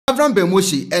avram be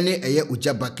moshe ene eye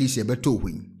ogyaba case e beto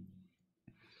hwi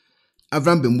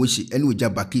avram be moshe ene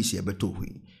ogyaba case e beto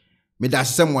hwi me da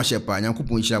sesem wa shepa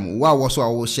nyankopon hira mo wa wo so a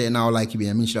wo share na like be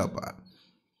nyame hira pa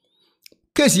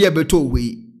case ye beto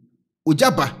hwi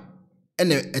ogyaba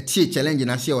ene etie challenge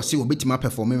na se o se obetima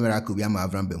perform miracle bi ama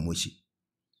avram be moshe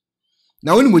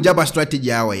na woni ogyaba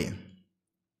strategy awaye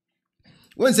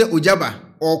won se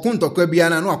ogyaba okuntokwa bia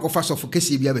na no akofa sofo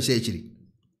kese bia be se akiri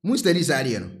mu study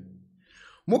sare no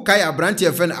mu kai abrante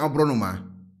efe na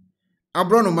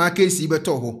abronoma kesi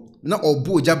beto ho na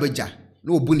obu ogyabagya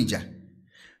na obu nija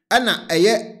ana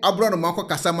eye abronoma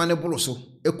akokasa ma ne boloso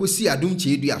ekosi adum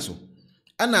cheedua so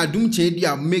ana adum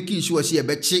cheedua make sure se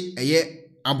ebechi eye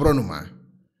abronoma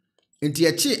enti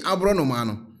echi abronoma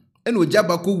no ena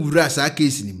ogyaba ko wura sa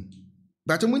kesi nim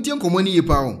but muntie nkomani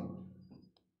yipa ho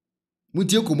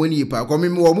muntie komani yipa ko me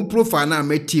wo mu profile na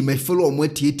meti me follow o mu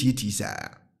atietiti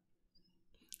sa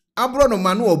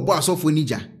abronoma no obo asofo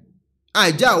nija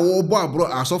aja wo obo abro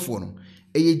asofo no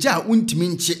eyeja untimi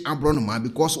nche abronoma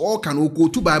because all can go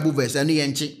to bible verse ene ye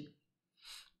nche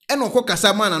eno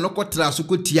kokasa ma na no kotra so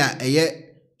kotia eye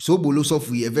so bolo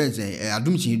sofu events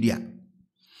adum chindia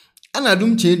ana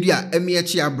adum chindia eme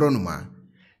chi abronoma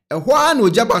ehwo a na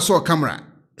ogyaba so camera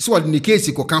so wode ne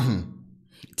case koka ho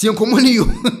tie komani yo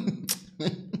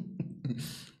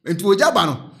enti ogyaba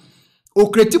no o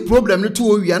create problem no to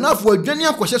owia na afo adwane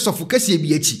akohye sofu kase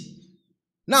bi achi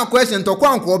na akwese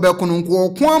ntokwa anko obekunu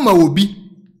nko ama obi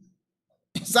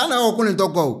sana okunu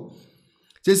ntokwa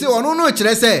sese ono no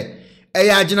kire se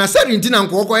eya agina sare ntina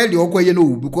nko okoye de okoye no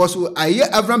because aye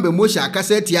avram be moshe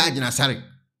akasa etia agina sare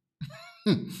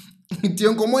tie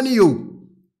nkomoni yo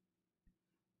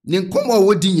ni nkomo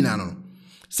wodi nyina no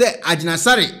se agina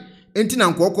sare ntina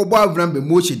nko okobo avram be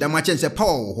moshe damache se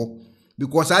power ho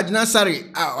because agina sare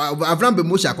avram be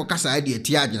moshe akokasa de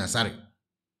etia agina sare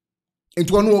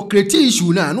enti ono create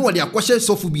issue na no wode akwhye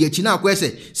sofu bi achi na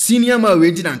akwese senior ma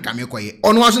we ntina nkame koye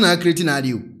ono aso na create na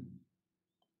ade o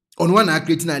ono wa na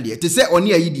create na ade te se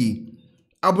oni ayidi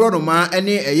abrodo ma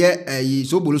ene eye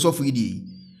so bolo sofu yidi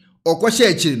okwhye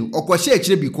achire no okwhye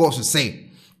achire because say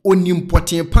oni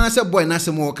important pan se boy na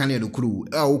se mo kan e kuru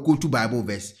a okotu bible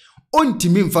verse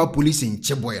ontimi mfa police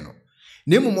nche boy no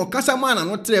na emu kasa ma na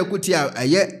no tre koti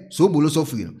eye so bolo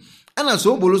sofu yi no ana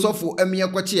so bolo sofu emiye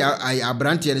kwachi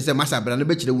abrante ne se masa abrane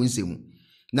be kire wonsemu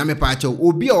na me pa acho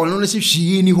obi a ono no se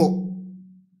hwie ni ho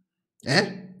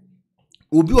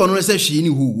obi ono no se hwie ni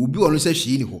ho obi ono se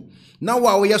hwie ni ho na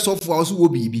wa wo ye sofu a so wo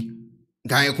bibi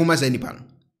kan e kuma sa nipa no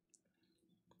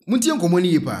muntie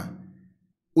nkomoni yipa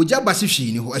ogyaba se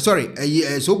hwie ni ho sorry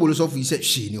so bolo sofu yi se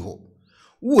hwie ni ho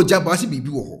wo ogyaba se bibi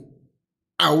wo ho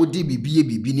a wo de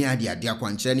bibi ni ade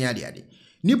akwankyere ni ade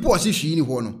nipa o se hwie ni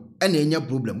ho no ena enya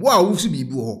problem wa wo su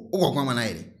bibi wo ho okokwa ma na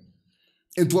yele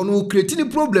enti ono create ni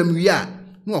problem wi a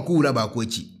no akowura ba ko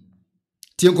achi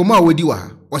tie nkomo a wodi wa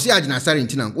ha o se agina sare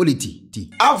ntina o le ti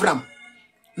avram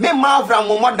me ma avram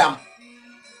mo madam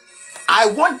I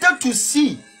wanted to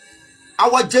see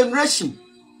our generation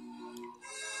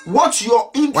what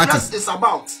your interest is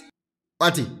about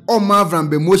what o ma avram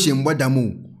be moshe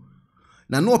mbodam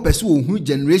na no person wo hu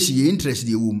generation ye interest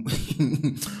de wo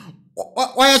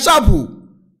wa ya sharp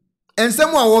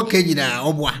ensem a wo kanyina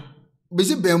obwa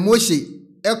besi be moshe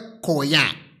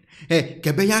ekoya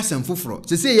kebe ya asem foforo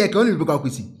se ye ka oni be kwa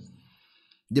kwisi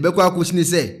de be kwa kwisi ni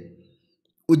se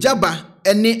ogyaba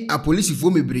ene a police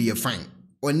fo mebiri ye fine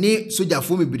oni soja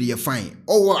fo mebiri ye fine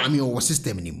owo ami owo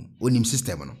system nim onim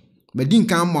system no medin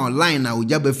kan ma online na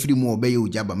ogyaba free mu obeye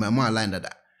ogyaba ma online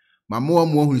dada mama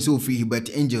mo hu se ofiri but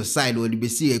angel side o de be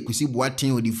see ekusi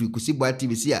boaten o de free kusi boaten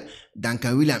be see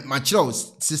Duncan William material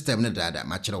system na dada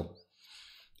material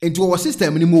enti wo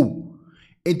system ni mo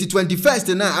enti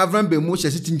 21st na avram be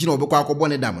moshe siti ngina obekọ akọbọ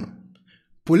ne dam no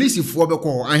police fo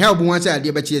obekọ an help wan say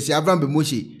ade be chiesi avram be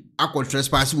moshe akọ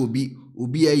trespass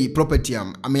obi ayi property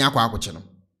am ame akọ akọche no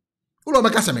wo be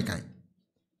kasa mekan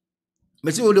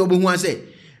me se wo de obo wan say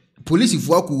police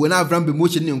fo akọ na avram be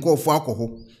moshe ne nko fo akọ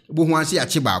ho obo wan say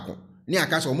ache baako ni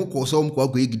aka so mo ko so mo ko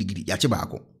akọ gidigidi ya che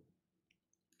baako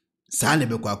sa le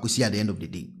be ko akosi at the end of the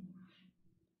day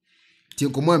ti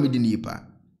nkomo amedi ni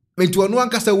pa menti ono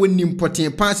ankasa woni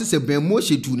important pass se ben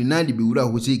moshe tu ni na de be wura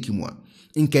ho se kimwa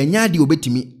nkanya de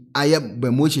obetimi aye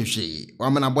ben moshe hwe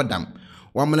wa mana bodam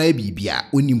wa mana e bibia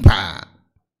onim pa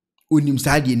onim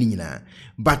saade ni nyina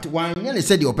but wanya le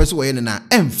se de opese wo ye na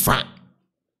emfa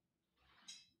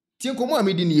tie komo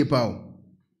amedi ni pa o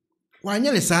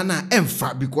wanya le sa na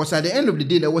emfa because at the end of the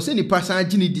day there was any person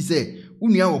agini di se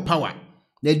unua wo power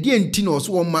na die enti na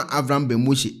oso wo ma avram ben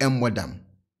moshe emmodam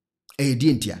die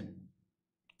entia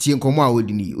tie nkomo a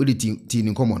wodi ni odi tie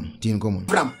nkomo no tie nkomo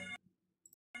avram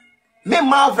Me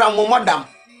avram madam.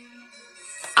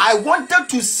 I wanted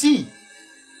to see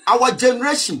our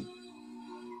generation,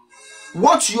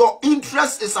 what your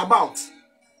interest is about.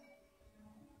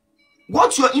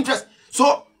 What your interest.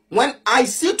 So when I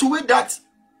see to it that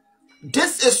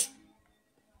this is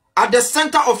at the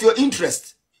center of your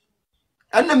interest,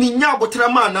 and me nya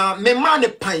botrama na me man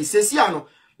pan sesia no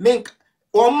me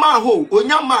o ma ho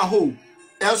onya ma ho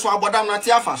enso abodam na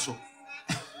te afa so.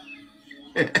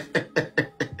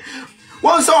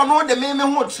 One so no the me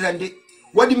ho trendy.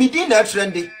 What the media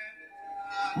trendy.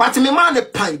 But me man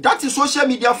pan, that is social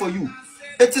media for you.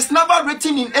 It is never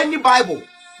written in any Bible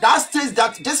that states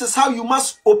that this is how you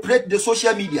must operate the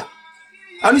social media.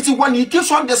 And it's when he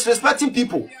keeps on disrespecting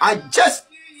people, I just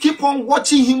keep on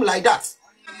watching him like that.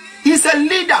 He's a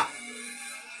leader.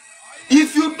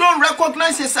 If you don't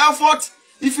recognize his effort,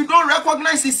 if you don't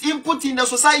recognize his input in the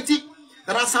society,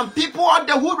 there are some people out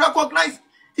there who recognize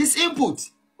his input.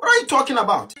 What are you talking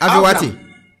about? Avram.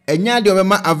 Enya de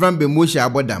obema Avram be moshe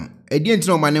abodam. Edi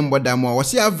entino mane mbodam o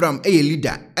se Avram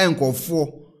leader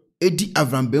enkofo edi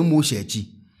Avram be moshe achi.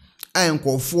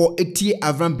 Enkofo etie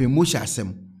Avram be moshe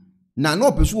asem. Na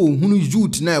no peso ohunu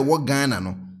youth na ewo Ghana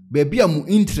no. Be bia mu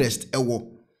interest ewo.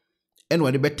 Eno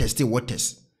wade be testi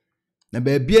waters. Na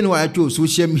be bia no wa atwo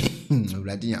social media.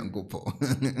 Urade yankopo.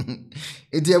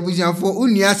 Eti abusiafo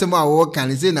uni asem a wo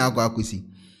kan se na akosi.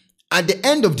 At the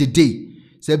end of the day,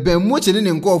 se ben moche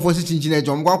ne nko ofo se chinchina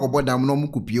ejom kwa akobodam no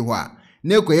mukupie ho a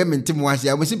na ekoye mentem wase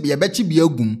a mose bia bechi bia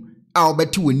agum a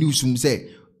obeti wo newsum se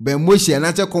ben moche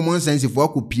na te common sense fo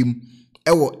akopiem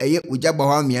ewo eye ogyaba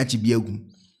ho amia chi bia agum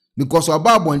because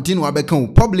oba abontin wa beka wo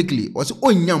publicly o se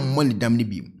onyam money dam ne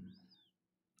biem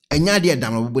enya de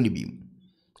dam no bobo ne biem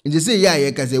nje se ya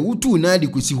ye ka se wutu na de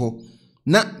kusi ho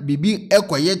na bibi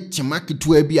ekoye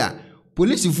chimaketu a bia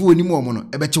police fu oni mo mo no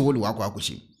ebechi wo de wakwa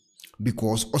akoshi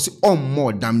because also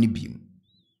more damn beam.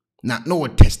 No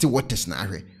what testi waters na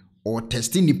ahwe or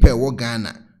testi ni pe wo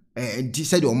Ghana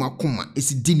said o makoma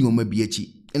esi dini o mabiachi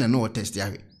ina no what testi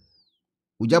ahwe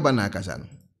ogyaba na akasa no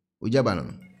ogyaba no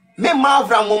me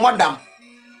avram madam.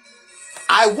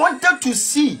 I wanted to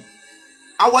see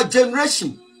our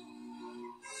generation,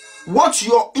 what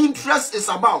your interest is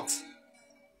about.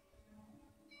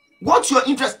 What your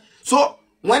interest. So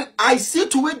when I see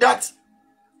to it that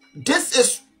this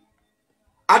is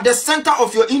at the center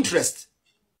of your interest,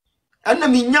 and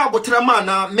me nya botrama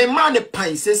na me man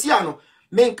pan sesia no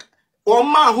me o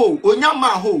ma ho onya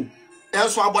ma ho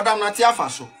enso abodam na te afa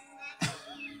so.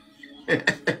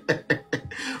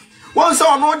 One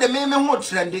so no the me ho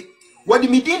trendy. What the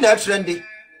media trendy.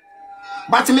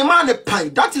 But me man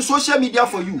pan, that is social media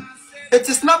for you. It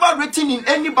is never written in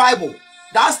any Bible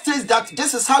that states that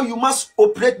this is how you must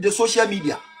operate the social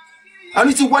media. And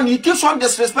it's when he keeps on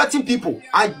disrespecting people,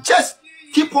 I just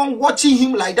keep on watching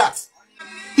him like that.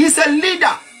 He's a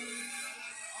leader.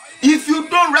 If you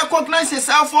don't recognize his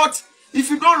effort, if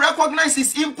you don't recognize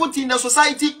his input in the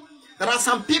society, there are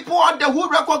some people out there who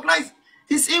recognize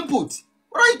his input.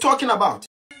 What are you talking about?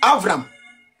 Avram.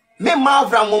 Me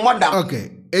avram madam.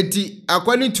 Okay. Eti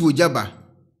according to ogyaba,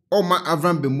 o ma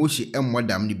Avram be moshe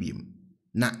modam ni biem.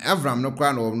 Na Avram no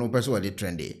kwa no person what the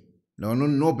trend e.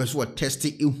 No person what test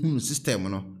ehun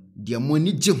system no. Dia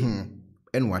money je ho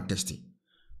en wa test.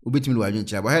 Ubetimi lo adwen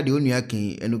kira ba ha de onua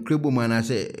kan eno krebo man na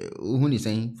se ohun ni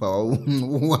sen fa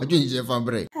adwen je fa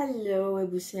bre. Hello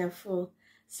ebusiafo.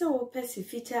 So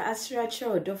pesifita asracha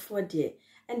odofo de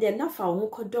and they nafa ho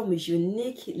kodom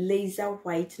unique laser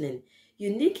whitening.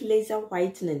 Unique laser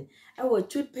whitening. Our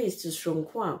toothpaste is from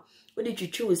kwa. Odi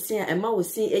twitwi wo sen ema wo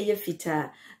sen eye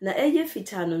fita na eye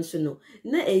fita no nso no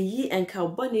na eyi enka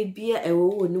bone bia ewo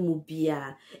wo no mu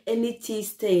bia any tea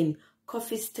stain,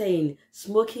 coffee stain,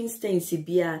 smoking stain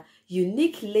sibia.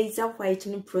 Unique laser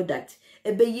whitening product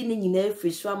ebeyi ni nyina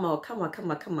free so ama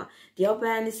kama de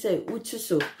oba ni say wutu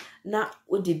so na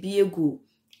odi bi egu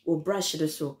o brush do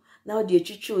so na odi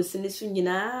twitwi wo sen so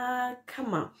nyina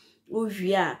kama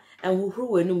Uvia and who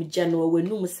wenum jano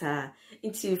wenum sa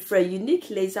into for unique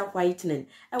laser whitening.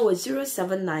 I was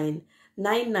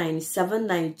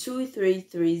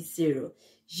 07999792330.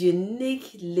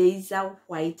 Unique laser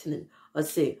whitening or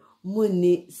say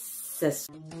muni ses.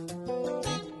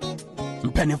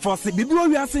 Penifose bibiro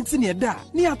wi asentine da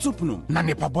ni atopno na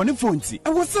ne pabone fonti e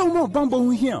wo se wo bambo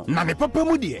hu hia na ne papa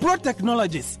mu de Pro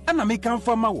Technologies and American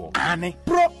farmer wo ane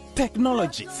Pro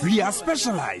Technologies. We are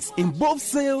specialized in both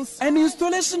sales and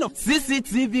installation of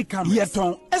CCTV cameras.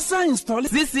 Yeton Yɛbɛsa install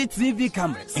CCTV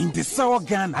cameras in the Sour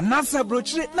Ghana and NASA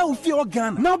brochure na ufi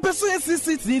Ghana. Now beso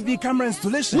CCTV camera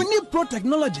installation. We need Pro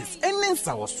Technologies and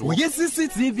Ninsawaso. We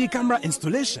CCTV camera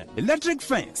installation, electric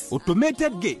fence,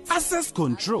 automated gate, access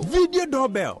control, video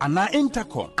doorbell, and our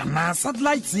intercom, and our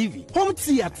satellite TV, home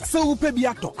theater, so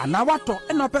upebiato, and our water,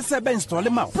 and our pesebe install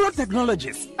them out. Pro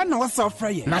Technologies, and our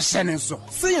software. Na shene so.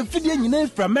 Say a video you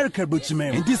from America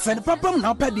Butchman. And this and papa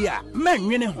now pedia. Man,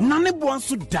 you know, none wants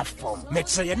to that form. Make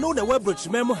sure you know the web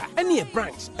Butchman any a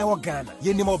branch, our Ghana.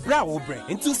 You need more brow brain.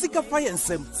 Into Sika Fire and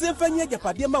Sem, Symphony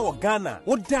Yapadema or Ghana,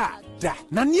 or da.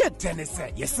 Na near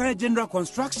Tennessee, yes, general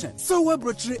construction. So we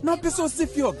brochure no peso si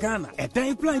fi Ghana. E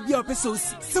dan plan bi o peso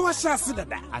si. So wa sha se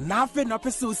dada. Ana fe no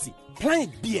peso si.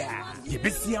 Plan bia. Ye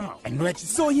besi ama. Eno echi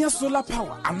so here solar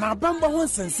power. Ana bamba ho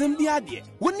sensem bi ade.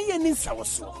 Woni ye ni nsa wo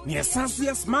so. Ne esanso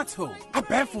ye smart home.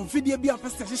 Abɛ fon fidie bi o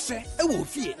peso hyehyɛ. E wo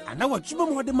fie. Ana wa twuma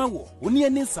mo de ma wo. Woni ye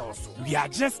ni nsa wo so. We are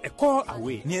just a call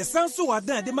away. Ne esanso wa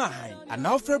dan de ma han. Ana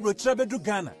ofre brochure bedu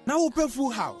Ghana. Na wo pe full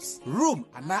house, room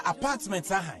ana apartment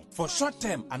ahan. For short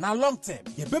term and a long term,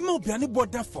 ye be mo biani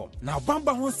border form. Now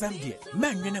bamba hon sem die,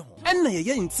 men wene ho. And na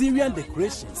ye interior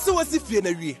decoration. So as if ye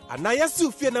na wie, and na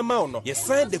yasu fie na ma no. Ye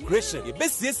sign decoration, ye be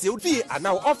siesie fie and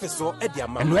now office so e dia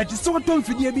ma. And we so tom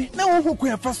fidie bi, na wo ho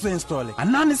ko first install it.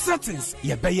 And na ne settings,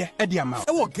 ye be ye e dia ma.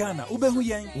 E wo Ghana, wo be hu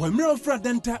yen. Wo mra ofra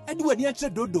denta, e de wani ache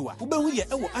dodoa. Wo be hu ye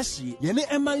e wo ahie. Ye ne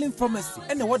Emerlin Pharmacy,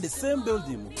 and what the same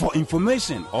building. For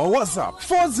information or WhatsApp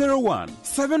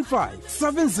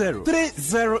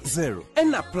 401-7570-300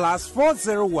 and a plus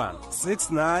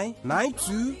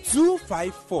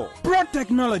 401-6992-254. Pro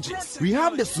Technologies. We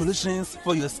have the solutions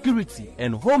for your security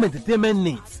and home entertainment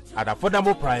needs at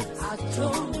affordable prices.